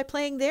CCFI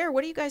playing there?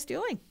 What are you guys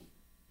doing?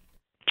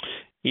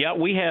 Yeah,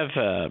 we have,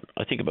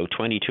 I think, about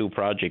 22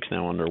 projects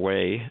now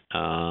underway,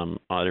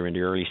 either in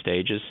the early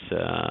stages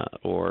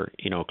or,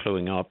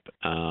 cluing up.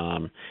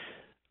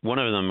 One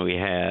of them we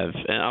have,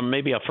 and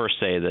maybe I'll first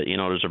say that,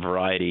 there's a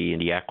variety in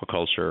the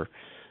aquaculture,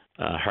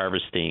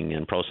 harvesting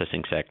and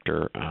processing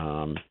sector.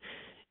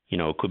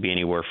 It could be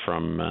anywhere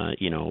from,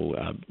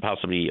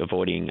 possibly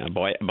avoiding a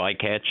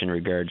bycatch in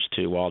regards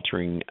to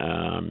altering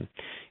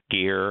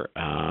gear.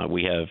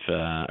 We have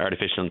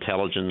artificial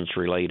intelligence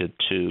related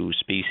to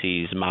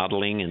species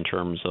modeling in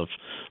terms of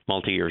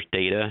multi-year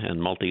data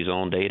and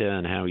multi-zone data,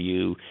 and how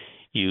you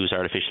use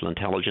artificial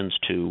intelligence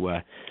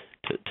to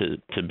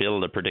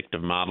build a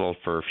predictive model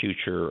for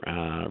future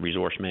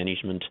resource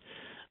management.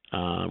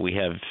 We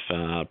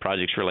have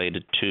projects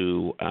related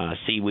to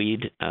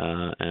seaweed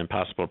and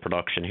possible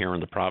production here in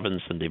the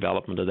province and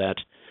development of that.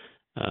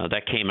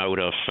 That came out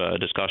of a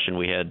discussion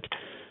we had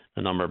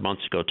a number of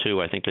months ago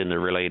too, I think, Linda,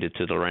 related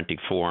to the Laurentic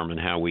Forum and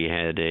how we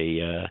had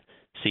a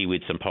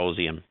seaweed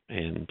symposium.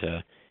 And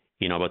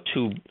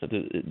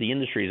the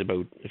industry is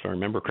about, if I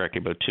remember correctly,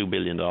 about $2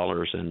 billion,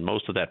 and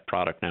most of that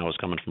product now is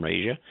coming from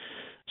Asia.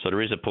 So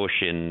there is a push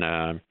in,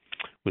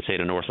 we'd say,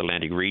 the North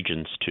Atlantic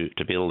regions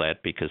to build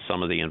that, because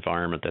some of the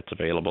environment that's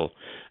available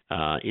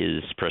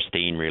is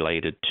pristine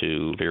related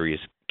to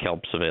various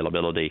kelps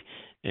availability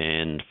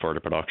and for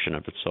the production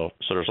of it. So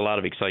there's a lot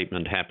of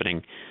excitement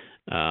happening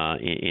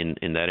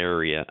in that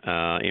area.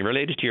 In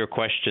related to your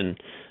question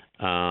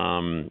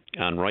on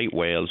right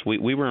whales,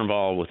 we were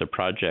involved with a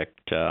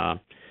project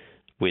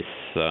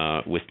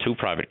with two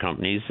private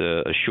companies,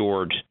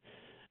 Assured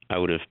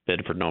out of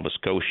Bedford, Nova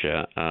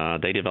Scotia.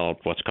 They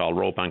developed what's called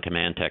rope on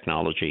command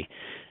technology,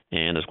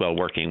 and as well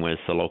working with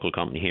a local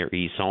company here,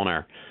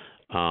 eSonar,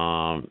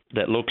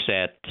 that looks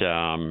at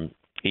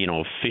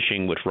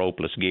fishing with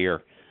ropeless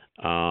gear.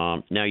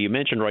 Now, you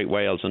mentioned right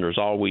whales, and there's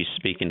always,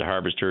 speaking to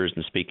harvesters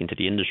and speaking to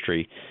the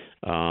industry,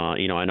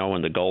 I know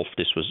in the Gulf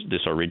this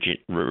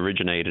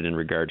originated in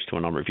regards to a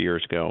number of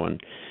years ago,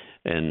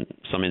 and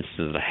some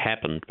instances that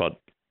happened,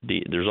 but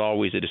there's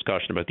always a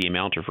discussion about the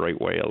amount of right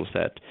whales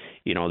that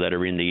that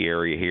are in the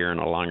area here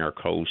and along our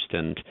coast,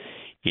 and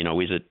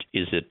is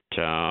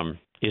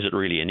it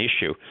really an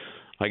issue?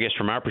 I guess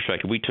from our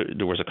perspective,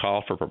 there was a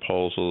call for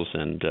proposals,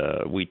 and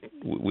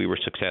we were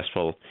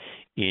successful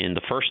in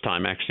the first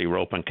time. Actually,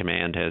 Rope on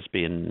Command has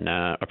been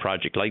a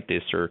project like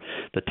this, or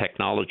the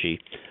technology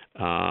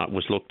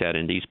was looked at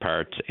in these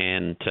parts,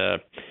 and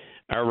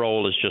our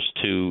role is just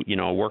to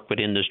work with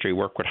industry,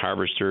 work with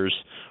harvesters,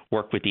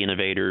 work with the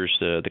innovators,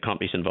 the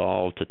companies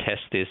involved, to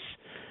test this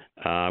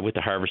with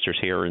the harvesters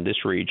here in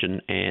this region.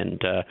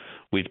 And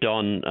we've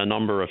done a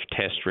number of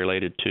tests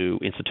related to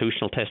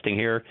institutional testing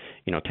here,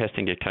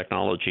 testing the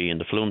technology in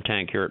the flume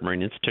tank here at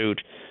Marine Institute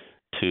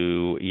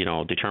to,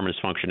 determine its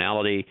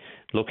functionality,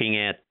 looking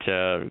at,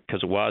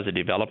 because it was a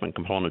development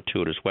component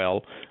to it as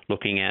well,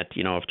 looking at,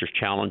 if there's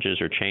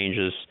challenges or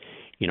changes,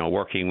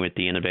 working with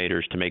the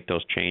innovators to make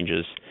those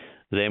changes.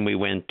 Then we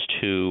went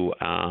to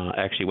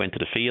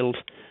the field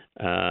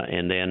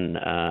and then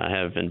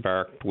have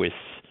embarked with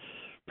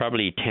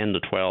probably 10 to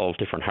 12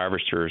 different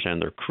harvesters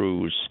and their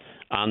crews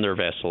on their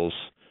vessels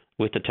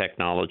with the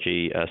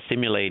technology,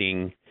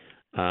 simulating,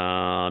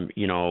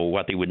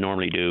 what they would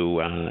normally do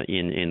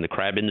in the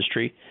crab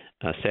industry,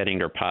 setting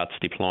their pots,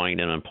 deploying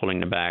them and pulling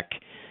them back,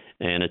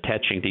 and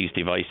attaching these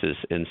devices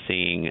and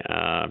seeing,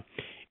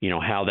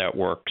 how that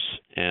works.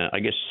 I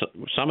guess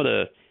some of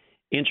the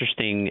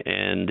interesting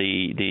and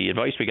the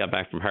advice we got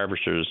back from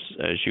harvesters,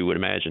 as you would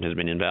imagine, has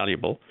been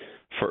invaluable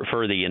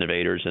for the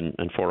innovators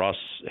and for us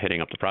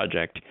heading up the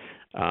project,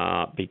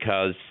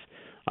 because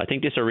I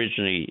think this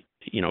originally,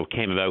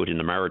 came about in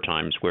the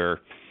Maritimes, where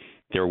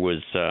there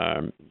was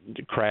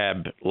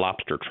crab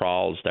lobster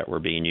trawls that were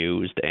being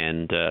used,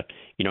 and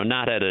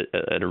not at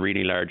a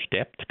really large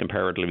depth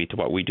comparatively to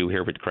what we do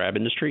here with the crab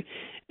industry.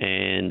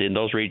 And in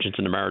those regions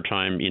in the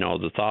Maritime,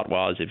 the thought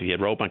was, if you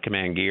had rope on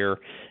command gear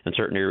and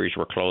certain areas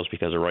were closed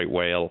because of right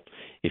whale,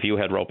 if you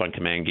had rope on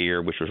command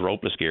gear, which was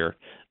ropeless gear,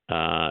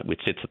 which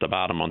sits at the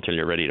bottom until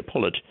you're ready to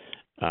pull it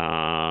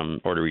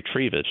or to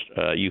retrieve it,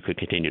 you could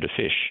continue to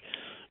fish.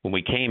 When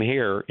we came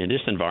here in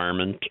this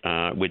environment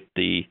with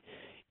the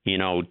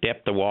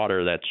depth of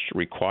water that's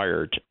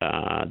required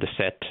to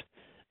set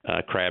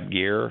crab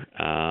gear,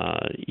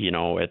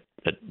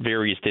 at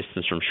various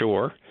distance from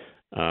shore,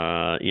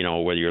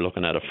 whether you're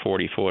looking at a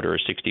 40-foot or a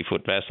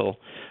 60-foot vessel.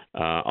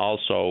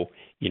 Also,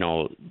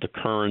 the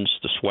currents,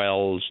 the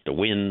swells, the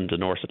wind, the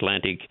North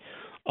Atlantic,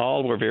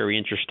 all were very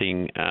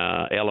interesting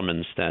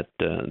elements that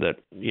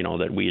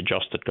we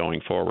adjusted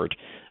going forward.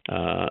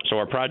 So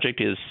our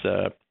project is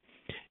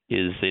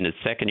is in its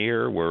second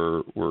year.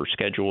 We're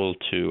scheduled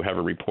to have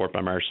a report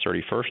by March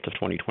 31st of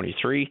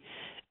 2023.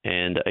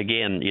 And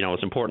again,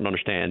 it's important to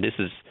understand this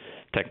is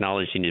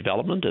technology in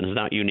development, and it's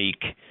not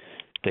unique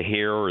to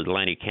here or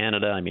Atlantic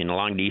Canada. I mean,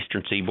 along the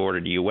eastern seaboard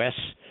of the U.S.,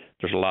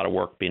 there's a lot of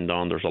work being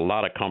done. There's a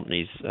lot of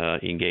companies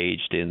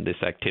engaged in this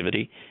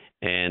activity.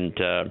 And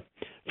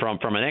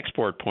from an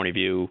export point of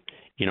view,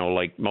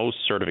 like most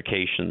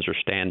certifications or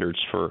standards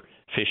for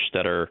fish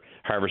that are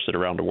harvested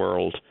around the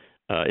world,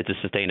 it's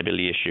a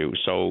sustainability issue.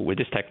 So with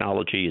this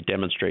technology, it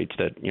demonstrates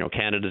that,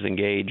 Canada's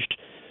engaged,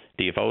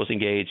 DFO is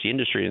engaged, the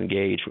industry is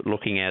engaged with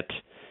looking at,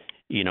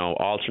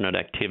 alternate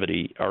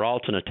activity or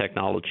alternate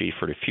technology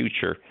for the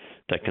future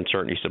that can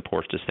certainly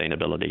support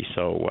sustainability.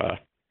 So,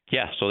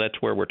 so that's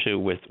where we're to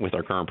with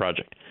our current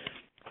project.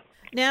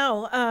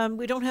 Now,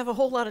 we don't have a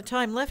whole lot of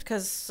time left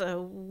because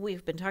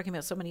we've been talking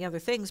about so many other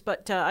things,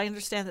 but I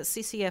understand that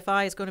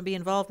CCFI is going to be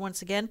involved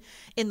once again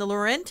in the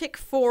Laurentic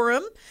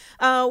Forum.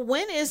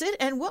 When is it,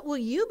 and what will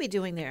you be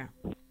doing there?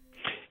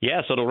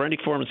 Yeah, so the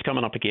Laurentic Forum is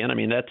coming up again. I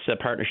mean, that's a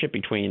partnership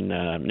between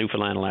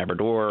Newfoundland and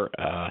Labrador,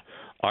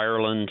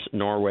 Ireland,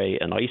 Norway,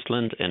 and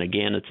Iceland. And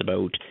again, it's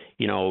about,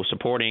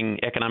 supporting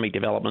economic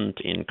development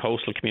in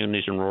coastal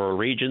communities and rural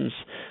regions,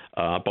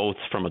 both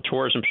from a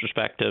tourism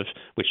perspective,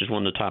 which is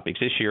one of the topics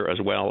this year, as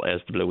well as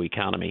the blue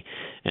economy.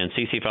 And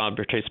CCFI will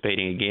be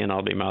participating again.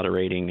 I'll be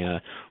moderating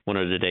one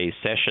of the day's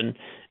session.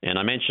 And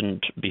I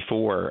mentioned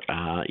before,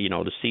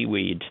 the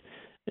seaweed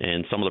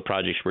and some of the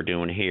projects we're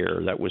doing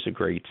here. That was a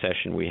great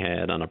session we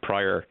had on a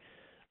prior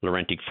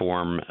Laurentic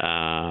Forum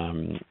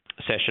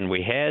session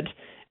we had.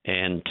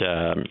 And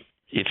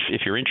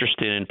if you're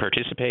interested in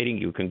participating,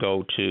 you can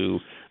go to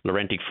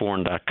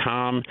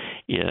laurenticforum.com.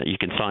 You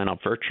can sign up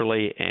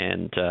virtually,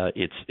 and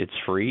it's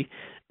free.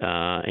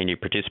 And you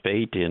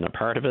participate in a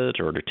part of it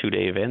or the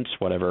 2-day events,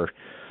 whatever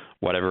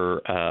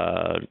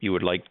you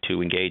would like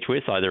to engage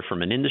with, either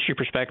from an industry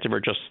perspective or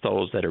just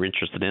those that are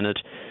interested in it.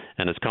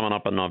 And it's coming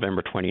up on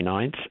November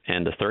 29th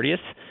and the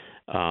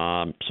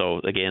 30th. So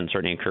again,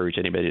 certainly encourage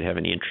anybody to have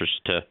any interest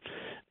to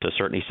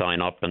certainly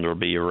sign up. And there will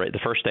be the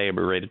first day will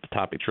be related to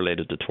topics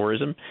related to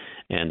tourism,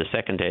 and the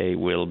second day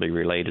will be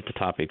related to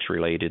topics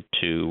related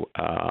to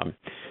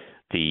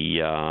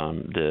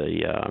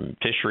the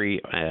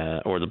fishery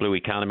or the blue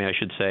economy, I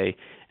should say.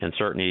 And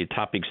certainly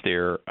topics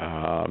there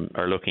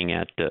are looking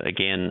at,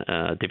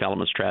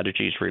 development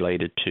strategies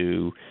related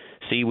to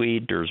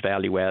seaweed. There's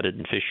value added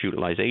in fish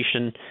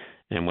utilization.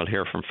 And we'll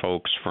hear from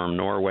folks from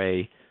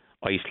Norway,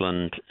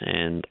 Iceland,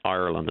 and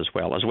Ireland as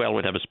well.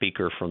 We'd have a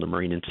speaker from the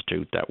Marine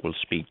Institute that will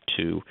speak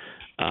to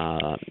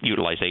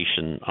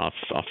utilization of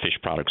fish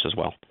products as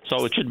well.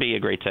 So it should be a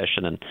great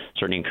session, and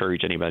certainly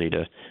encourage anybody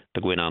to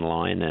go in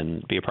online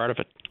and be a part of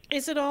it.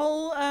 Is it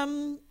all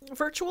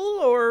virtual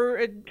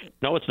or?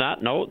 No, it's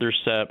not. No,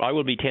 there's. I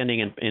will be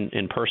attending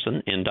in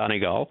person in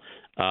Donegal,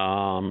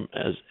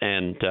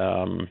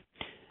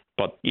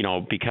 but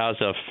because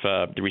of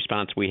the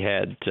response we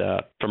had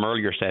from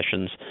earlier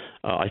sessions,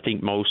 I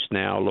think most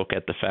now look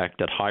at the fact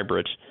that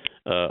hybrid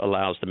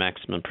allows the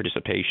maximum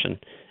participation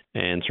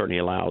and certainly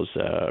allows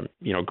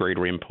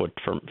greater input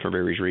from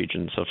various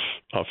regions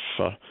of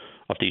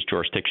these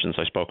jurisdictions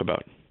I spoke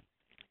about.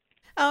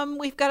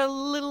 We've got a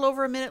little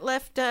over a minute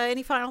left.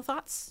 Any final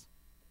thoughts?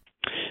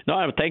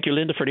 No, thank you,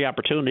 Linda, for the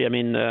opportunity. I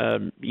mean,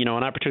 an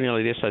opportunity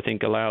like this, I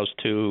think, allows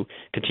to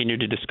continue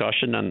the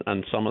discussion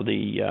on some of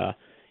the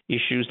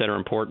issues that are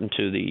important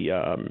to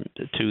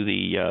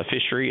the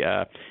fishery.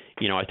 I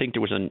think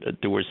there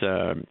was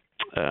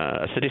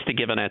a statistic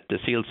given at the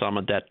Seal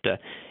Summit that the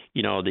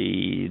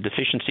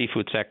fish and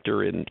seafood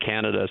sector in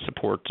Canada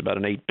supports about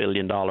an $8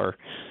 billion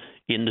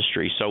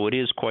industry. So it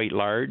is quite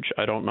large.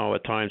 I don't know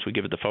at times we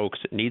give it the focus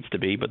it needs to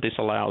be, but this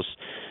allows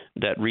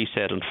that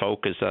reset and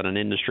focus on an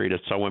industry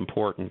that's so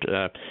important,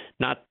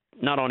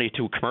 not only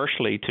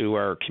commercially to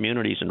our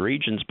communities and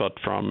regions, but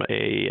from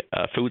a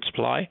food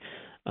supply,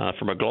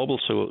 from a global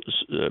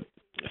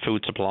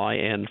food supply,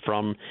 and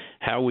from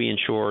how we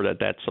ensure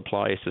that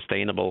supply is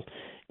sustainable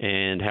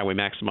and how we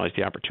maximize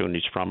the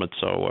opportunities from it.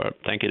 So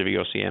thank you to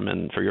VOCM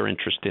and for your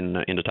interest in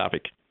the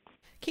topic.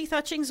 Keith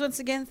Hutchings, once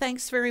again,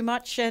 thanks very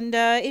much, and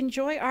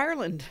enjoy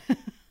Ireland.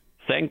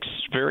 Thanks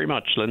very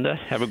much, Linda.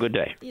 Have a good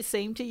day.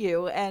 Same to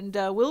you. And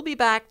we'll be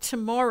back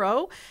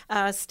tomorrow.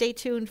 Stay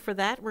tuned for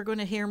that. We're going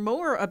to hear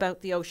more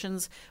about the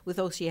oceans with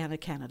Oceana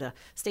Canada.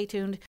 Stay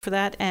tuned for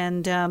that.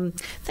 And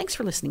thanks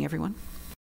for listening, everyone.